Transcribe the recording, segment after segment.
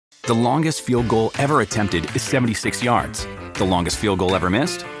The longest field goal ever attempted is 76 yards. The longest field goal ever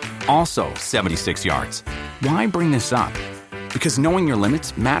missed? Also 76 yards. Why bring this up? Because knowing your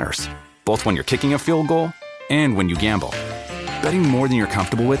limits matters, both when you're kicking a field goal and when you gamble. Betting more than you're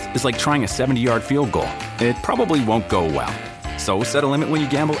comfortable with is like trying a 70-yard field goal. It probably won't go well. So set a limit when you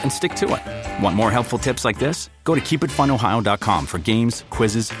gamble and stick to it. Want more helpful tips like this? Go to keepitfunohio.com for games,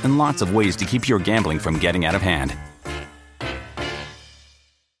 quizzes, and lots of ways to keep your gambling from getting out of hand.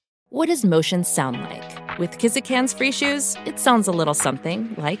 What does motion sound like? With Kizikans free shoes, it sounds a little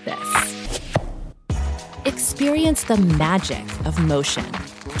something like this. Experience the magic of motion.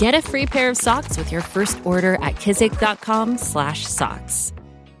 Get a free pair of socks with your first order at kizik.com/socks.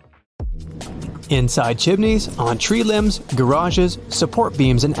 Inside chimneys, on tree limbs, garages, support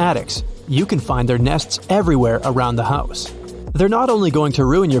beams, and attics, you can find their nests everywhere around the house. They're not only going to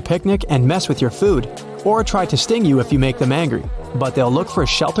ruin your picnic and mess with your food, or try to sting you if you make them angry, but they'll look for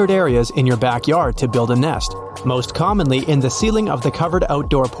sheltered areas in your backyard to build a nest, most commonly in the ceiling of the covered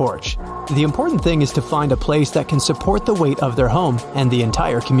outdoor porch. The important thing is to find a place that can support the weight of their home and the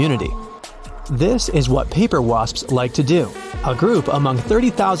entire community. This is what paper wasps like to do, a group among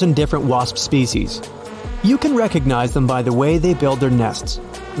 30,000 different wasp species. You can recognize them by the way they build their nests.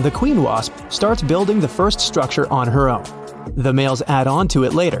 The queen wasp starts building the first structure on her own. The males add on to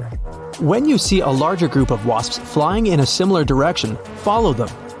it later. When you see a larger group of wasps flying in a similar direction, follow them.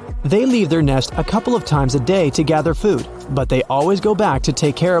 They leave their nest a couple of times a day to gather food, but they always go back to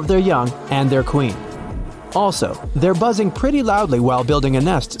take care of their young and their queen. Also, they're buzzing pretty loudly while building a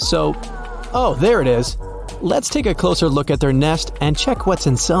nest, so... Oh, there it is! Let's take a closer look at their nest and check what's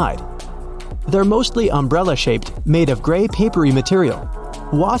inside. They're mostly umbrella-shaped, made of gray papery material.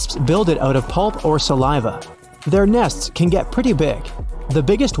 Wasps build it out of pulp or saliva. Their nests can get pretty big. The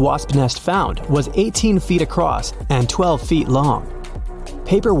biggest wasp nest found was 18 feet across and 12 feet long.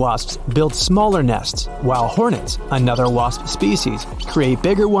 Paper wasps build smaller nests, while hornets, another wasp species, create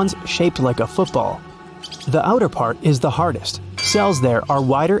bigger ones shaped like a football. The outer part is the hardest. Cells there are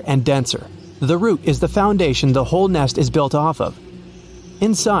wider and denser. The root is the foundation the whole nest is built off of.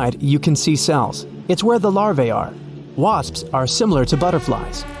 Inside, you can see cells. It's where the larvae are. Wasps are similar to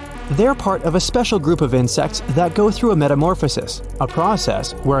butterflies. They're part of a special group of insects that go through a metamorphosis, a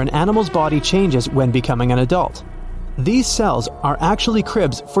process where an animal's body changes when becoming an adult. These cells are actually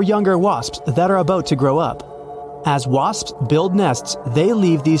cribs for younger wasps that are about to grow up. As wasps build nests, they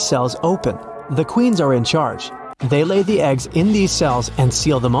leave these cells open. The queens are in charge. They lay the eggs in these cells and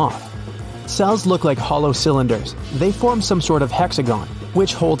seal them off. Cells look like hollow cylinders. They form some sort of hexagon,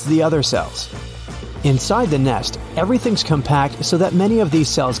 which holds the other cells. Inside the nest, everything's compact so that many of these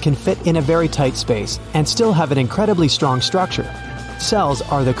cells can fit in a very tight space and still have an incredibly strong structure. Cells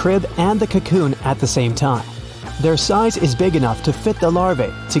are the crib and the cocoon at the same time. Their size is big enough to fit the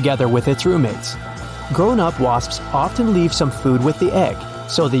larvae, together with its roommates. Grown-up wasps often leave some food with the egg,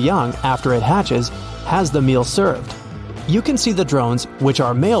 so the young, after it hatches, has the meal served. You can see the drones, which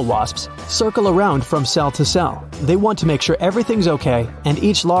are male wasps, circle around from cell to cell. They want to make sure everything's okay and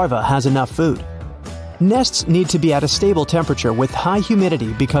each larva has enough food. Nests need to be at a stable temperature with high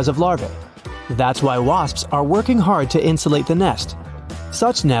humidity because of larvae. That's why wasps are working hard to insulate the nest.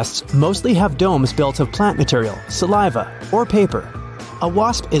 Such nests mostly have domes built of plant material, saliva, or paper. A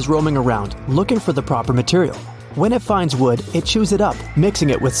wasp is roaming around looking for the proper material. When it finds wood, it chews it up,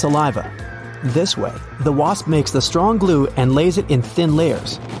 mixing it with saliva. This way, the wasp makes the strong glue and lays it in thin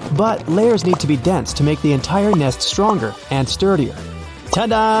layers. But layers need to be dense to make the entire nest stronger and sturdier.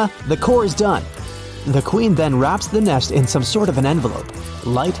 Ta-da! The core is done. The queen then wraps the nest in some sort of an envelope.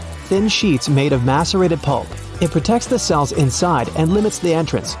 Light, thin sheets made of macerated pulp. It protects the cells inside and limits the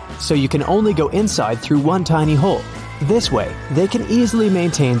entrance, so you can only go inside through one tiny hole. This way, they can easily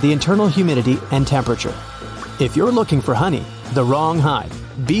maintain the internal humidity and temperature. If you're looking for honey, the wrong hive.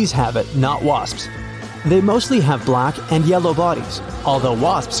 Bees have it, not wasps. They mostly have black and yellow bodies, although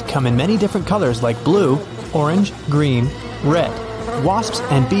wasps come in many different colors like blue, orange, green, red. Wasps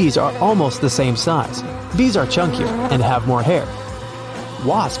and bees are almost the same size. Bees are chunkier and have more hair.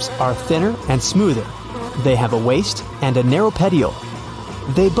 Wasps are thinner and smoother. They have a waist and a narrow petiole.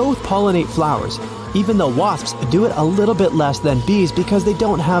 They both pollinate flowers, even though wasps do it a little bit less than bees because they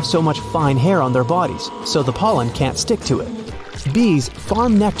don't have so much fine hair on their bodies, so the pollen can't stick to it. Bees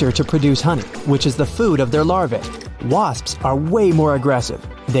farm nectar to produce honey, which is the food of their larvae. Wasps are way more aggressive.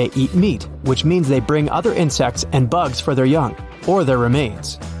 They eat meat, which means they bring other insects and bugs for their young, or their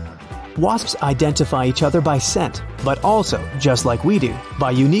remains. Wasps identify each other by scent, but also, just like we do,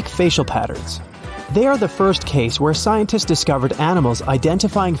 by unique facial patterns. They are the first case where scientists discovered animals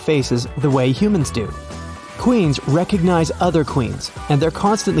identifying faces the way humans do. Queens recognize other queens, and they're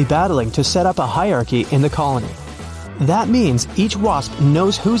constantly battling to set up a hierarchy in the colony. That means each wasp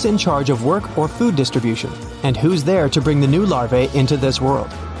knows who's in charge of work or food distribution, and who's there to bring the new larvae into this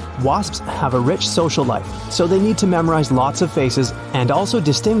world. Wasps have a rich social life, so they need to memorize lots of faces and also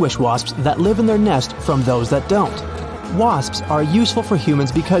distinguish wasps that live in their nest from those that don't. Wasps are useful for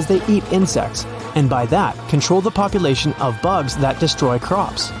humans because they eat insects, and by that, control the population of bugs that destroy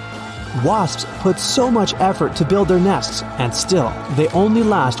crops. Wasps put so much effort to build their nests, and still, they only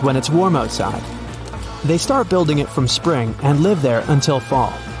last when it's warm outside. They start building it from spring and live there until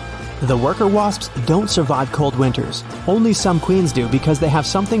fall. The worker wasps don't survive cold winters. Only some queens do because they have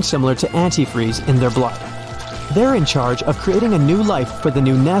something similar to antifreeze in their blood. They're in charge of creating a new life for the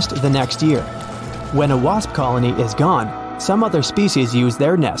new nest the next year. When a wasp colony is gone, some other species use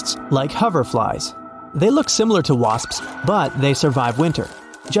their nests, like hoverflies. They look similar to wasps, but they survive winter.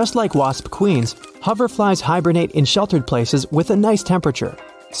 Just like wasp queens, hoverflies hibernate in sheltered places with a nice temperature,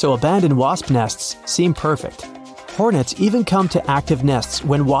 so abandoned wasp nests seem perfect. Hornets even come to active nests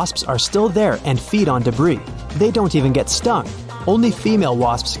when wasps are still there and feed on debris. They don't even get stung. Only female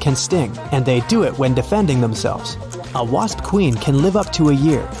wasps can sting, and they do it when defending themselves. A wasp queen can live up to a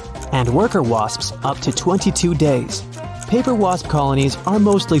year, and worker wasps up to 22 days. Paper wasp colonies are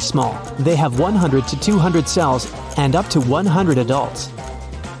mostly small. They have 100 to 200 cells and up to 100 adults.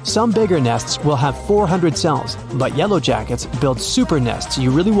 Some bigger nests will have 400 cells, but yellow jackets build super nests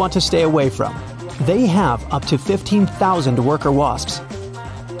you really want to stay away from. They have up to 15,000 worker wasps.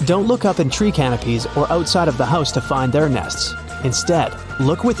 Don't look up in tree canopies or outside of the house to find their nests. Instead,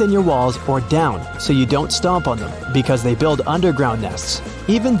 look within your walls or down so you don't stomp on them, because they build underground nests.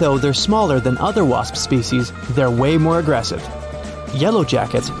 Even though they're smaller than other wasp species, they're way more aggressive. Yellow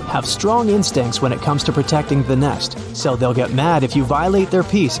jackets have strong instincts when it comes to protecting the nest, so they'll get mad if you violate their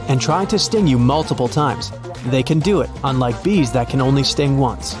peace and try to sting you multiple times. They can do it, unlike bees that can only sting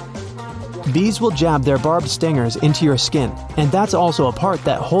once. Bees will jab their barbed stingers into your skin, and that's also a part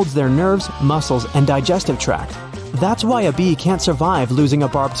that holds their nerves, muscles, and digestive tract. That's why a bee can't survive losing a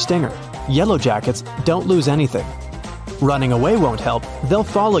barbed stinger. Yellow jackets don't lose anything. Running away won't help. They'll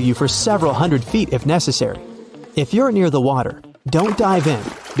follow you for several hundred feet if necessary. If you're near the water, don't dive in,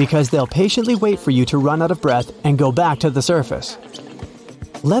 because they'll patiently wait for you to run out of breath and go back to the surface.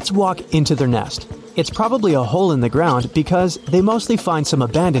 Let's walk into their nest. It's probably a hole in the ground because they mostly find some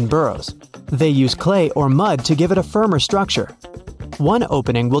abandoned burrows. They use clay or mud to give it a firmer structure. One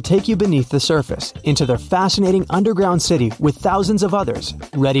opening will take you beneath the surface, into their fascinating underground city with thousands of others,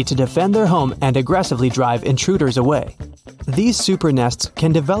 ready to defend their home and aggressively drive intruders away. These super nests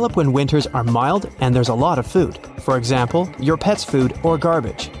can develop when winters are mild and there's a lot of food. For example, your pet's food or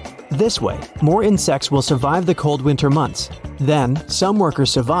garbage. This way, more insects will survive the cold winter months. Then, some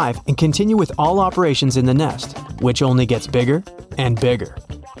workers survive and continue with all operations in the nest, which only gets bigger and bigger.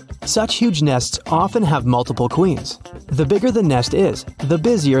 Such huge nests often have multiple queens. The bigger the nest is, the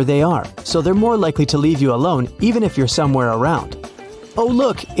busier they are, so they're more likely to leave you alone even if you're somewhere around. Oh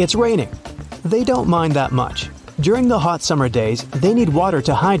look, it's raining! They don't mind that much. During the hot summer days, they need water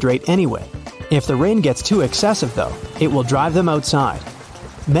to hydrate anyway. If the rain gets too excessive though, it will drive them outside.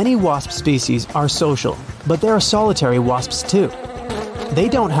 Many wasp species are social, but there are solitary wasps too. They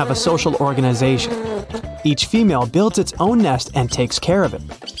don't have a social organization. Each female builds its own nest and takes care of it.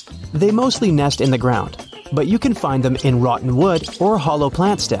 They mostly nest in the ground, but you can find them in rotten wood or hollow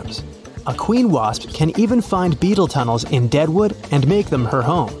plant stems. A queen wasp can even find beetle tunnels in dead wood and make them her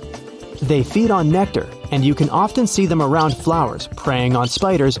home. They feed on nectar, and you can often see them around flowers, preying on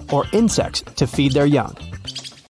spiders or insects to feed their young.